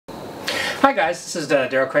Hi guys, this is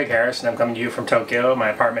Darrell Craig Harris, and I'm coming to you from Tokyo, my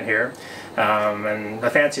apartment here. And the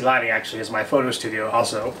fancy lighting actually is my photo studio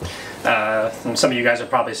also. And some of you guys have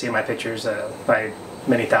probably seen my pictures, my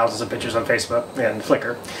many thousands of pictures on Facebook and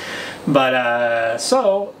Flickr. But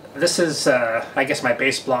so this is I guess my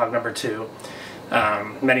bass blog number 2,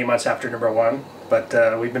 many months after number 1.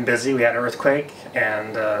 But we've been busy. We had an earthquake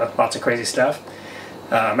and lots of crazy stuff.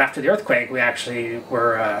 After the earthquake, we actually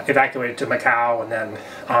were evacuated to Macau and then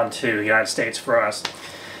on to the United States for us.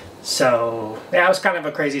 So yeah, it was kind of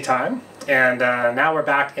a crazy time. And now we're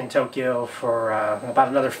back in Tokyo for about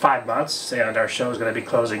another 5 months, and our show is going to be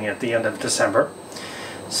closing at the end of December.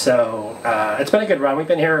 So it's been a good run. We've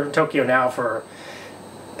been here in Tokyo now for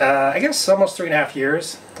I guess almost 3.5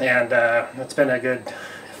 years, and it's been a good,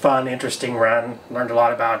 fun, interesting run. Learned a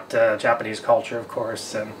lot about Japanese culture, of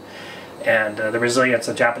course, and the resilience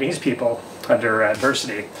of Japanese people under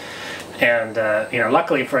adversity. And you know,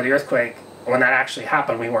 luckily for the earthquake, when that actually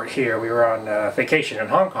happened, we weren't here. We were on vacation in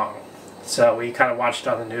Hong Kong, so we kind of watched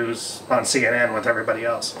on the news on CNN with everybody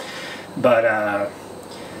else. But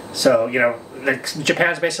so you know,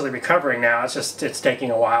 Japan's basically recovering now. It's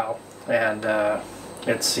taking a while, and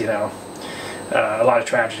it's, you know, a lot of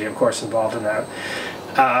tragedy, of course, involved in that.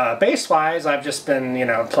 Bass-wise, I've just been, you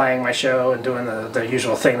know, playing my show and doing the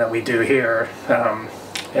usual thing that we do here,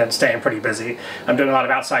 and staying pretty busy. I'm doing a lot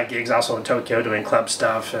of outside gigs also in Tokyo, doing club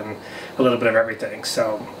stuff and a little bit of everything.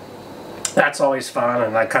 So that's always fun,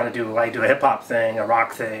 and I do a hip-hop thing, a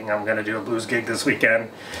rock thing. I'm going to do a blues gig this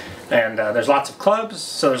weekend. And there's lots of clubs,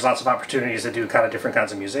 so there's lots of opportunities to do kind of different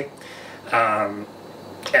kinds of music.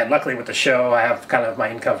 And luckily with the show, I have kind of my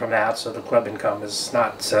income from that, so the club income is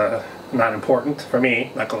not important for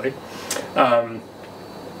me, luckily.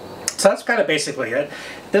 So that's kind of basically it.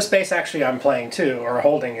 This bass actually I'm playing too, or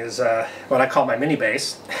holding, is what I call my mini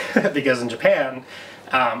bass, because in Japan,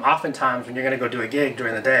 oftentimes when you're going to go do a gig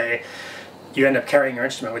during the day, you end up carrying your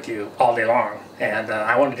instrument with you all day long. And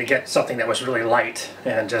I wanted to get something that was really light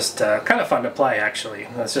and just kind of fun to play, actually.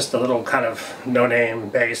 It's just a little kind of no-name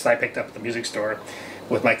bass that I picked up at the music store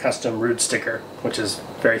with my custom Rude sticker, which is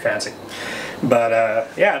very fancy. But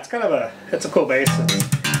yeah, it's kind of it's a cool bass.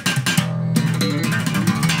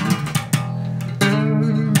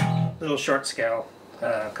 Little short scale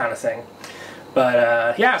kind of thing.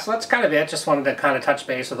 But yeah, so that's kind of it. Just wanted to kind of touch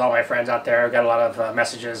base with all my friends out there. I got a lot of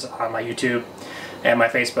messages on my YouTube and my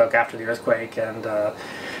Facebook after the earthquake, and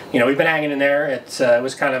you know, we've been hanging in there. It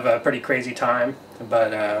was kind of a pretty crazy time,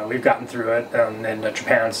 but we've gotten through it, and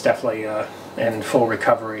Japan's definitely in full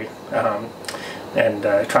recovery, and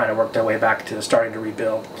trying to work their way back to starting to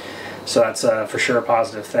rebuild. So that's for sure a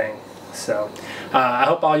positive thing. So I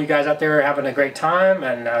hope all you guys out there are having a great time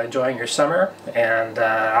and enjoying your summer, and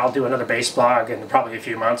I'll do another bass blog in probably a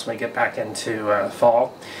few months when we get back into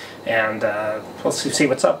fall, and we'll see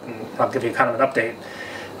what's up, and I'll give you kind of an update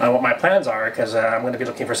on what my plans are, because I'm going to be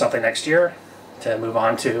looking for something next year to move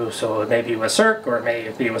on to, so it may be with Cirque, or it may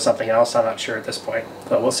be with something else. I'm not sure at this point,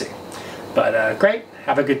 but we'll see. But great,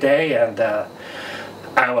 have a good day, and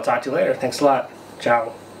I will talk to you later. Thanks a lot.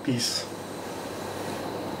 Ciao. Peace.